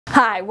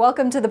Hi,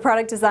 welcome to the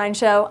Product Design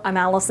Show. I'm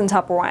Allison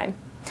Tupperwine.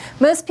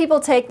 Most people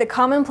take the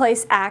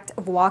commonplace act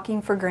of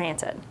walking for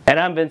granted. And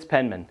I'm Vince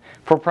Penman.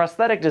 For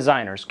prosthetic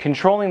designers,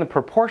 controlling the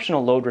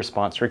proportional load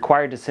response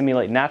required to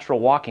simulate natural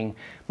walking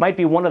might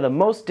be one of the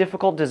most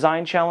difficult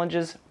design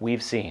challenges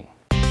we've seen.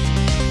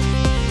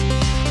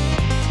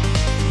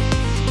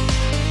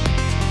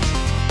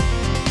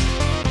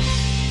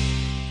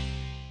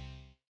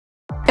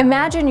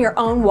 Imagine your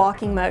own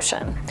walking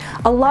motion.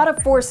 A lot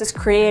of force is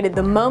created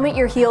the moment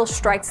your heel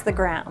strikes the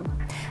ground.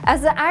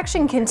 As the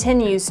action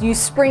continues, you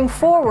spring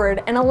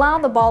forward and allow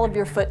the ball of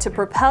your foot to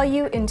propel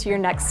you into your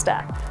next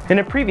step. In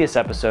a previous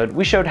episode,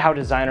 we showed how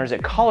designers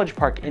at College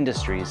Park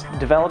Industries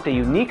developed a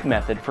unique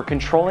method for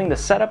controlling the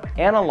setup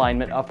and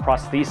alignment of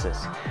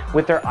prosthesis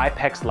with their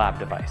IPEX lab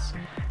device.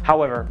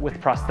 However,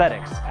 with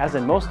prosthetics, as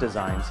in most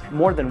designs,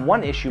 more than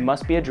one issue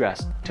must be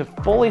addressed to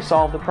fully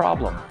solve the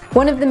problem.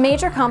 One of the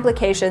major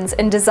complications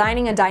in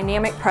designing a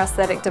dynamic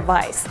prosthetic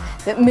device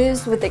that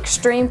moves with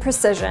extreme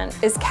precision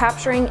is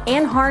capturing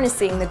and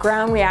harnessing the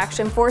ground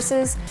reaction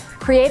forces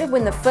created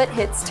when the foot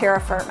hits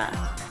terra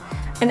firma.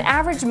 An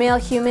average male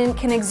human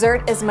can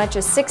exert as much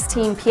as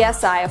 16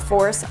 psi of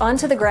force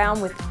onto the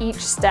ground with each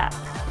step.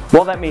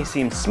 While that may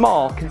seem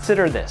small,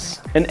 consider this.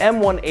 An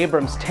M1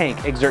 Abrams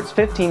tank exerts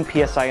 15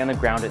 psi on the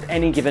ground at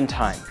any given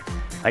time.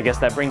 I guess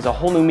that brings a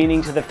whole new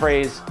meaning to the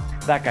phrase,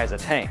 that guy's a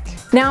tank.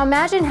 Now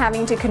imagine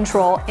having to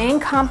control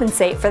and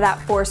compensate for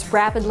that force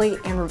rapidly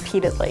and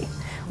repeatedly.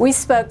 We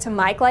spoke to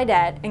Mike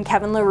Lydette and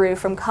Kevin LaRue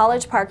from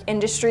College Park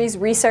Industries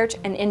Research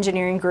and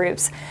Engineering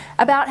Groups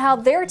about how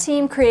their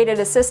team created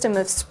a system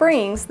of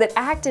springs that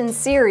act in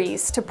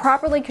series to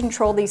properly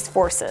control these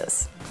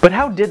forces. But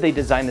how did they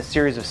design the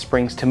series of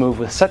springs to move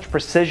with such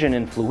precision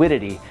and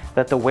fluidity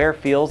that the wearer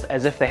feels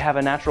as if they have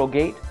a natural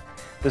gait?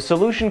 The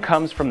solution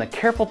comes from the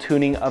careful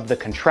tuning of the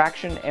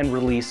contraction and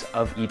release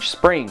of each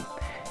spring.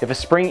 If a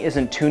spring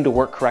isn't tuned to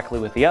work correctly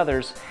with the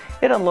others,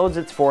 it unloads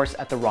its force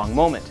at the wrong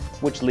moment,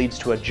 which leads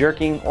to a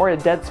jerking or a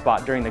dead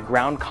spot during the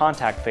ground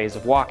contact phase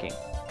of walking.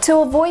 To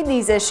avoid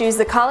these issues,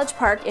 the College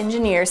Park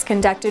engineers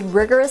conducted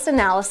rigorous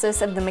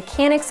analysis of the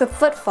mechanics of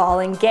footfall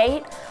and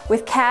gait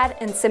with CAD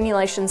and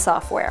simulation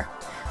software.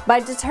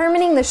 By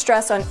determining the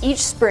stress on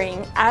each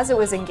spring as it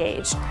was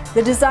engaged,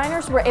 the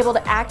designers were able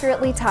to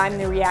accurately time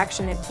the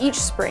reaction of each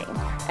spring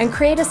and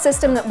create a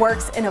system that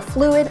works in a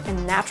fluid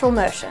and natural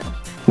motion.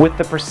 With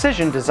the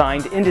precision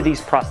designed into these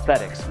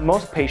prosthetics,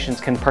 most patients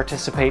can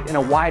participate in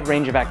a wide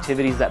range of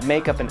activities that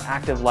make up an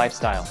active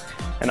lifestyle.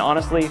 And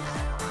honestly,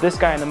 this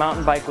guy on the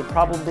mountain bike would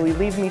probably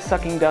leave me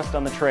sucking dust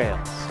on the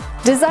trails.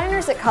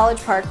 Designers at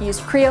College Park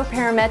used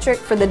Creo-Parametric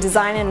for the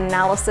design and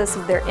analysis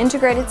of their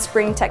integrated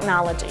spring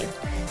technology.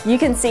 You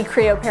can see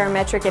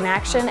Creo-Parametric in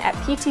action at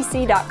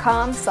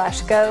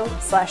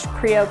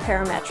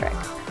ptc.com/go/Creo-Parametric.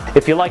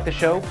 If you like the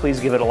show, please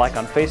give it a like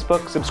on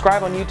Facebook,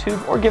 subscribe on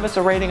YouTube, or give us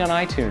a rating on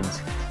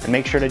iTunes. And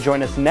make sure to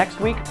join us next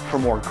week for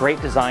more great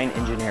design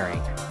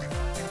engineering.